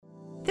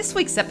This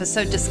week's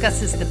episode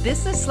discusses the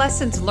business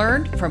lessons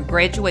learned from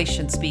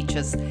graduation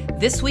speeches.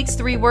 This week's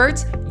 3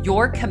 words,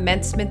 your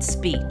commencement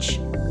speech.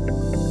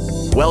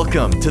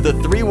 Welcome to the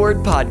 3-Word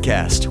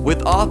Podcast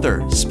with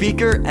author,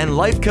 speaker, and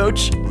life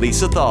coach,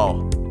 Lisa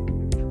Thal.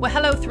 Well,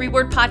 hello,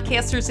 3-Word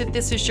Podcasters. If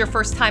this is your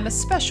first time, a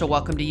special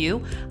welcome to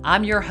you.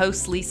 I'm your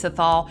host, Lisa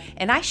Thal,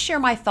 and I share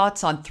my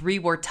thoughts on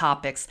 3-word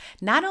topics,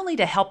 not only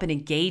to help and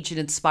engage and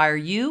inspire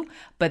you,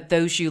 but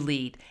those you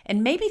lead.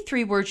 And maybe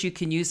 3 words you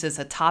can use as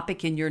a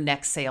topic in your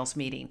next sales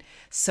meeting.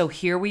 So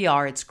here we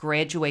are, it's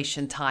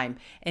graduation time.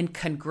 And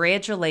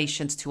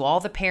congratulations to all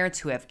the parents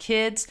who have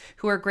kids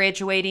who are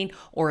graduating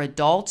or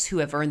adults who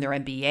have earned their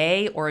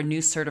MBA or a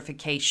new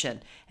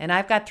certification. And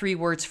I've got 3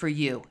 words for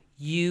you.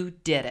 You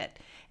did it.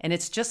 And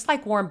it's just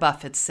like Warren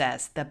Buffett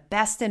says, the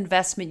best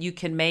investment you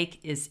can make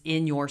is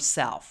in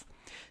yourself.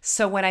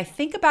 So when I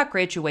think about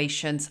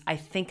graduations, I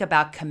think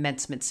about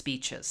commencement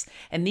speeches.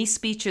 And these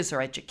speeches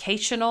are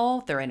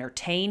educational, they're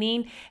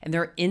entertaining, and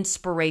they're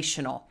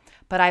inspirational.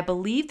 But I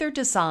believe they're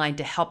designed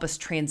to help us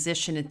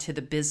transition into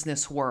the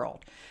business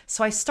world.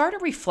 So I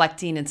started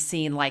reflecting and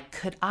seeing,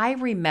 could I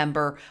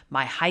remember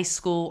my high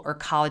school or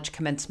college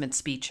commencement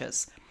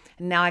speeches?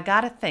 Now, I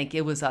got to think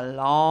it was a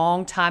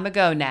long time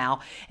ago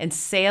now, and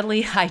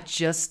sadly, I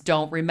just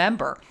don't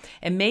remember.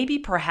 And maybe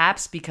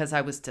perhaps because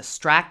I was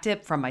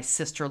distracted from my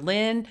sister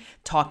Lynn,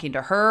 talking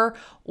to her,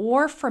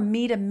 or for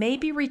me to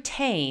maybe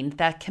retain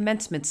that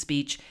commencement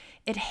speech,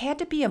 it had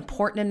to be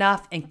important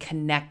enough and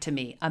connect to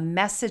me, a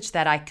message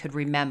that I could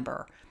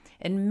remember.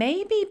 And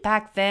maybe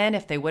back then,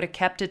 if they would have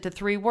kept it to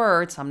 3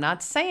 words, I'm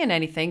not saying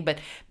anything, but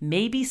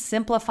maybe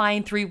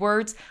simplifying 3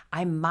 words,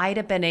 I might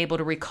have been able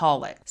to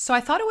recall it. So I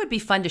thought it would be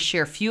fun to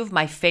share a few of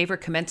my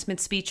favorite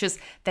commencement speeches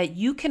that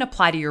you can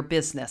apply to your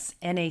business.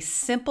 And a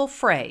simple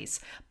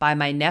phrase by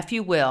my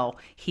nephew Will,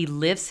 he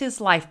lives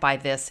his life by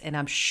this, and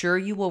I'm sure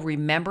you will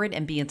remember it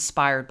and be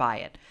inspired by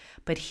it.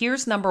 But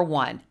here's number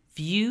 1,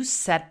 view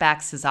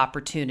setbacks as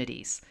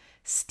opportunities.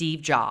 Steve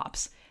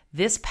Jobs.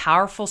 This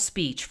powerful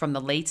speech from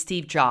the late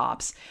Steve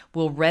Jobs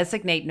will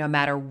resonate no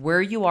matter where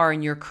you are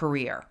in your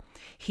career.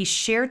 He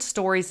shared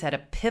stories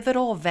at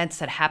pivotal events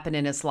that happened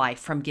in his life,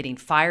 from getting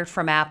fired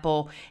from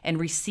Apple and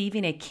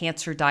receiving a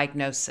cancer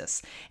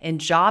diagnosis. And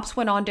Jobs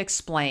went on to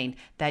explain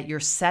that your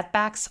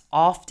setbacks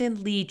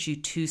often lead you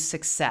to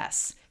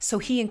success. So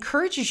he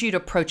encourages you to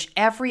approach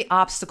every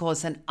obstacle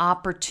as an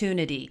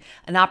opportunity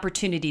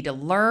to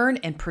learn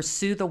and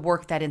pursue the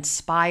work that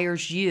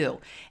inspires you.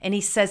 And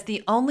he says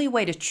the only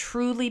way to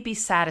truly be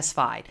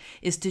satisfied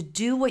is to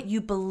do what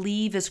you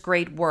believe is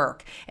great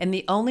work. And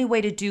the only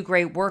way to do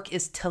great work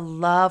is to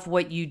love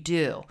what you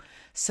do.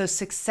 So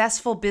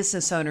successful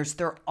business owners,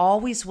 they're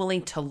always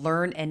willing to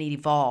learn and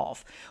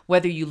evolve.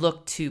 Whether you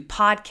look to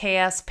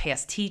podcasts,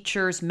 past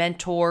teachers,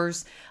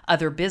 mentors,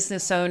 other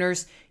business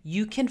owners,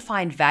 you can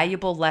find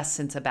valuable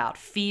lessons about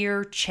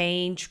fear,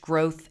 change,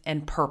 growth,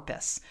 and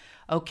purpose.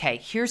 Okay,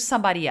 here's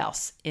somebody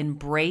else.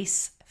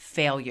 Embrace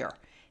failure.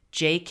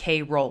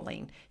 J.K.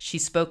 Rowling. She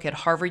spoke at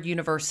Harvard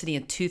University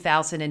in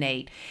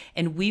 2008,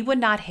 and we would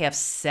not have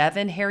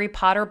 7 Harry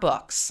Potter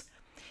books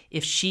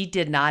if she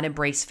did not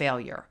embrace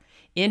failure.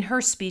 In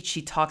her speech,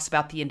 she talks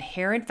about the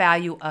inherent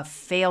value of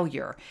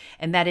failure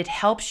and that it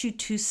helps you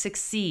to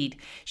succeed.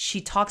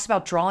 She talks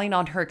about drawing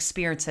on her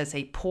experience as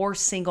a poor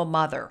single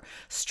mother,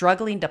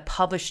 struggling to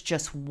publish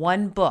just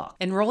 1 book.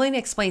 And Rowling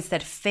explains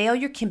that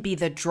failure can be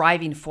the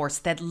driving force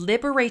that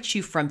liberates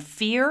you from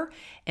fear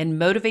and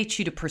motivates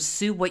you to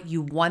pursue what you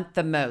want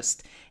the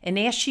most. And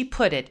as she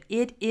put it,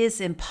 it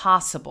is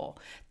impossible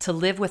to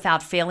live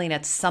without failing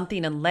at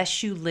something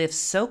unless you live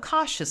so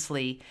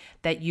cautiously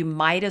that you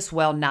might as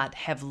well not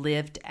have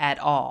lived at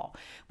all,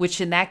 which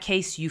in that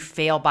case, you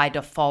fail by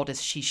default,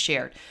 as she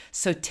shared.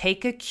 So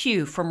take a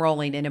cue from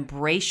Rowling and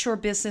embrace your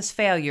business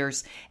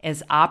failures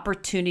as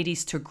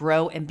opportunities to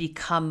grow and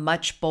become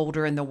much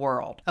bolder in the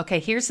world. Okay,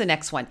 here's the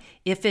next one.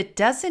 If it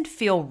doesn't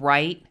feel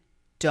right,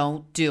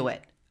 don't do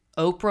it.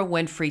 Oprah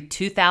Winfrey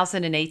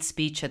 2008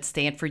 speech at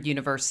Stanford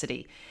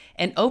University.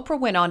 And Oprah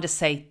went on to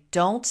say,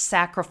 don't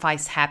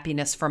sacrifice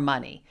happiness for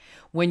money.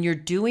 When you're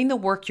doing the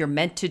work you're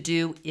meant to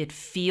do, it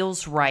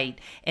feels right.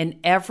 And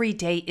every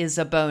day is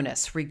a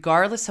bonus,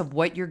 regardless of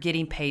what you're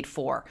getting paid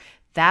for.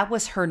 That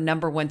was her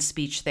number 1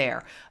 speech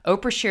there.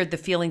 Oprah shared the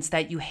feelings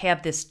that you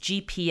have this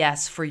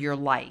GPS for your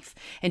life.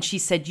 And she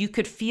said you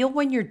could feel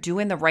when you're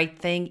doing the right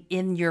thing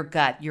in your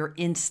gut, your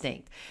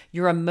instinct.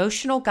 Your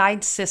emotional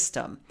guide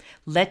system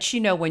lets you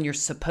know when you're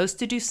supposed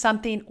to do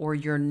something or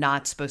you're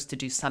not supposed to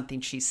do something,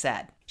 she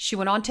said. She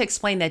went on to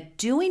explain that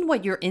doing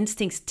what your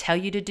instincts tell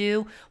you to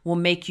do will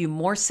make you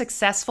more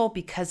successful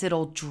because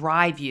it'll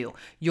drive you.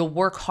 You'll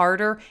work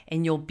harder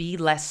and you'll be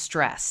less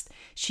stressed.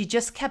 She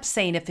just kept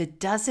saying, if it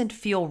doesn't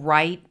feel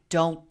right,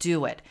 don't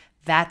do it.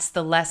 That's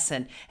the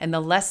lesson. And the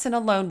lesson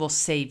alone will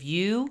save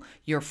you,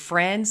 your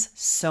friends,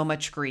 so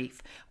much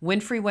grief.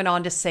 Winfrey went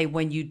on to say,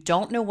 when you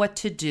don't know what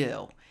to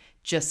do,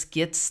 just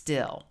get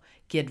still.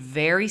 Get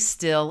very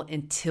still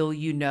until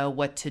you know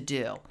what to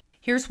do.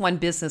 Here's one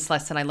business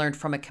lesson I learned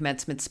from a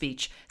commencement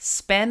speech.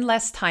 Spend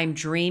less time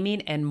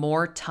dreaming and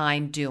more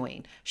time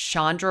doing.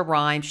 Shonda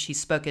Rhimes, she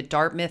spoke at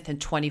Dartmouth in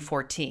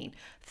 2014.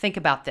 Think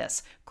about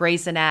this.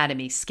 Grey's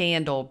Anatomy,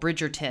 Scandal,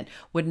 Bridgerton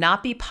would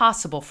not be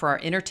possible for our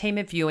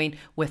entertainment viewing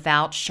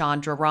without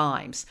Shonda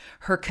Rhimes.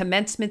 Her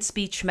commencement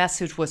speech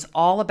message was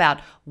all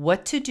about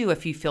what to do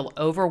if you feel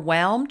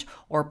overwhelmed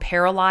or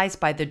paralyzed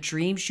by the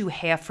dreams you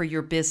have for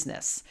your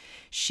business.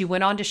 She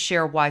went on to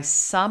share why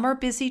some are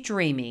busy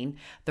dreaming,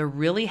 the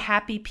really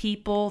happy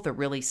people, the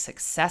really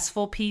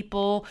successful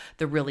people,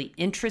 the really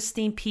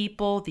interesting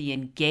people, the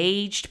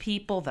engaged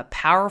people, the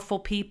powerful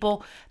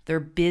people, they're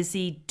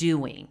busy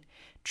doing.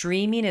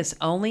 Dreaming is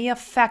only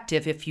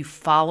effective if you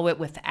follow it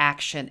with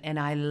action, and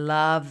I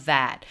love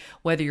that.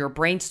 Whether you're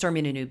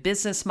brainstorming a new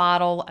business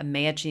model,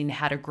 imagining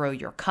how to grow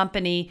your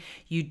company,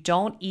 you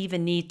don't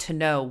even need to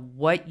know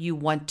what you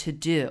want to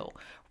do.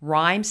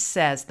 Rhimes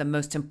says the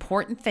most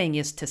important thing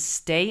is to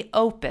stay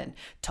open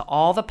to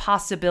all the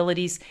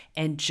possibilities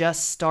and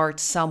just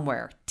start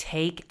somewhere.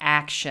 Take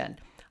action.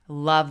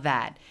 Love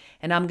that.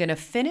 And I'm going to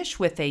finish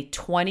with a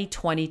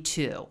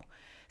 2022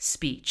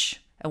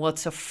 speech. Well,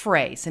 it's a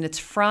phrase, and it's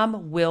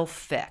from Will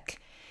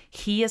Fick.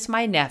 He is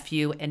my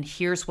nephew, and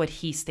here's what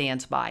he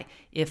stands by.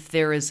 If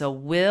there is a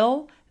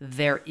will,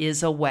 there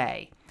is a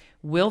way.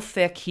 Will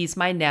Fick, he's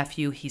my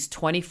nephew. He's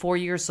 24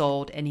 years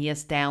old, and he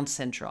has Down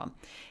syndrome.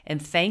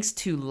 And thanks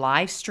to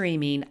live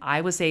streaming,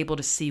 I was able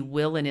to see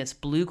Will in his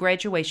blue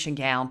graduation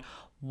gown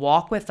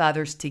walk with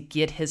others to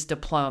get his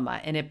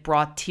diploma, and it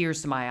brought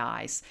tears to my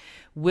eyes.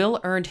 Will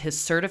earned his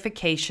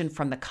certification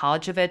from the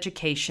College of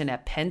Education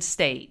at Penn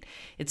State.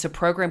 It's a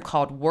program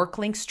called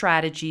WorkLink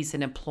Strategies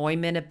and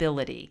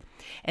Employmentability.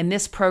 And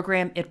this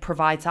program, it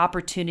provides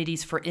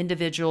opportunities for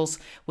individuals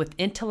with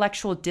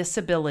intellectual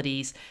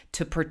disabilities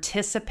to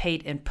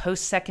participate in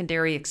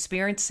post-secondary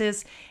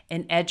experiences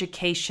and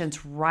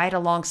educations right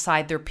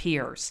alongside their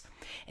peers.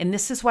 And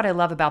this is what I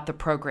love about the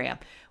program.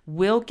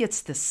 Will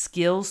gets the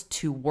skills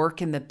to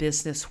work in the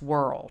business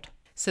world.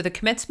 So the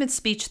commencement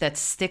speech that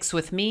sticks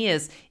with me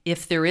is,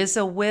 if there is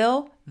a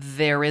will,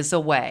 there is a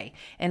way.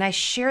 And I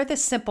share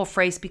this simple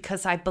phrase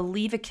because I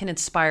believe it can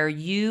inspire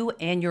you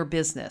and your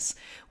business.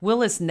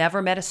 Will has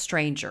never met a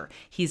stranger.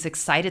 He's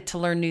excited to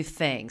learn new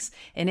things.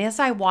 And as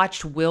I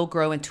watched Will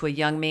grow into a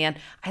young man,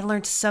 I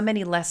learned so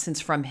many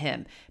lessons from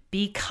him.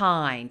 Be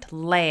kind,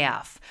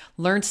 laugh,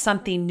 learn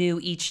something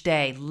new each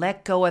day,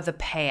 let go of the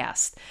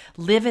past,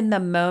 live in the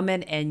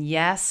moment, and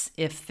yes,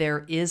 if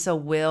there is a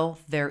will,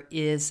 there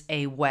is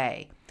a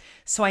way.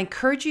 So I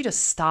encourage you to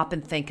stop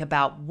and think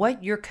about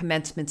what your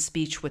commencement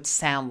speech would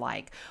sound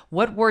like.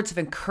 What words of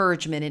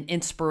encouragement and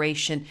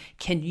inspiration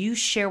can you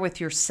share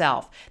with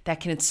yourself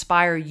that can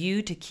inspire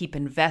you to keep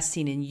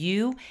investing in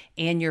you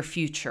and your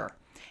future?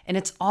 And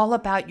it's all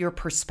about your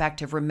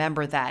perspective.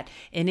 Remember that.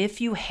 And if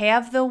you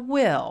have the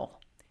will,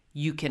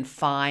 you can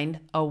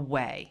find a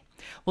way.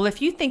 Well, if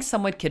you think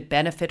someone could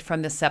benefit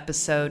from this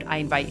episode, I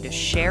invite you to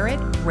share it,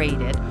 rate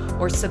it,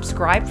 or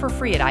subscribe for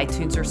free at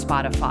iTunes or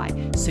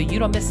Spotify so you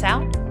don't miss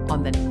out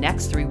on the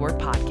next 3-Word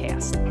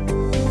Podcast.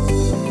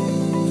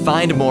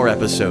 Find more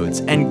episodes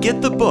and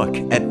get the book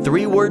at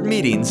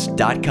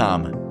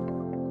 3wordmeetings.com.